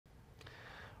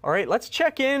All right, let's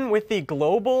check in with the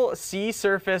global sea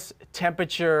surface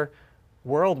temperature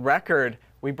world record.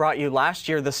 We brought you last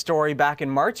year the story back in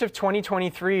March of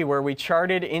 2023 where we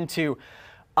charted into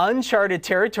uncharted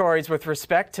territories with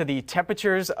respect to the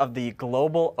temperatures of the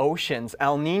global oceans.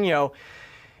 El Nino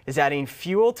is adding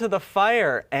fuel to the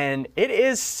fire, and it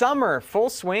is summer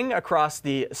full swing across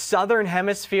the southern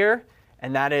hemisphere,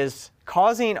 and that is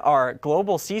causing our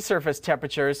global sea surface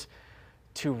temperatures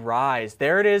to rise.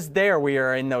 There it is there. We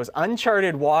are in those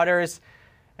uncharted waters,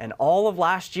 and all of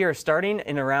last year, starting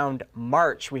in around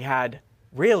March, we had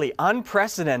really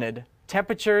unprecedented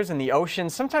temperatures in the ocean,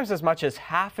 sometimes as much as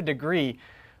half a degree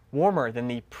warmer than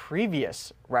the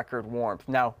previous record warmth.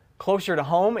 Now, closer to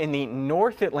home in the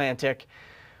North Atlantic,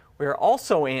 we are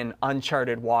also in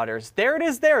uncharted waters. There it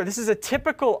is there. This is a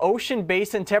typical ocean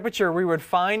basin temperature we would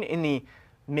find in the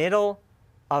middle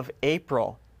of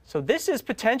April. So this is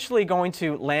potentially going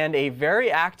to land a very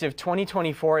active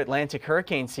 2024 Atlantic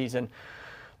hurricane season.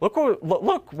 Look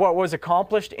what was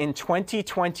accomplished in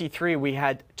 2023. We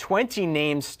had 20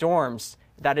 named storms.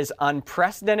 That is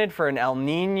unprecedented for an El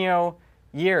Nino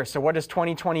year. So what does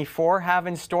 2024 have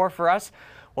in store for us?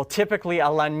 Well, typically a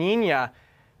La Nina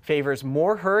favors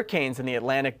more hurricanes in the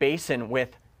Atlantic basin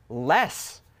with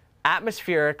less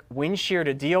atmospheric wind shear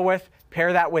to deal with.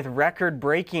 Pair that with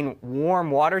record-breaking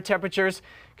warm water temperatures.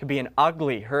 Could be an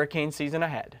ugly hurricane season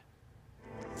ahead.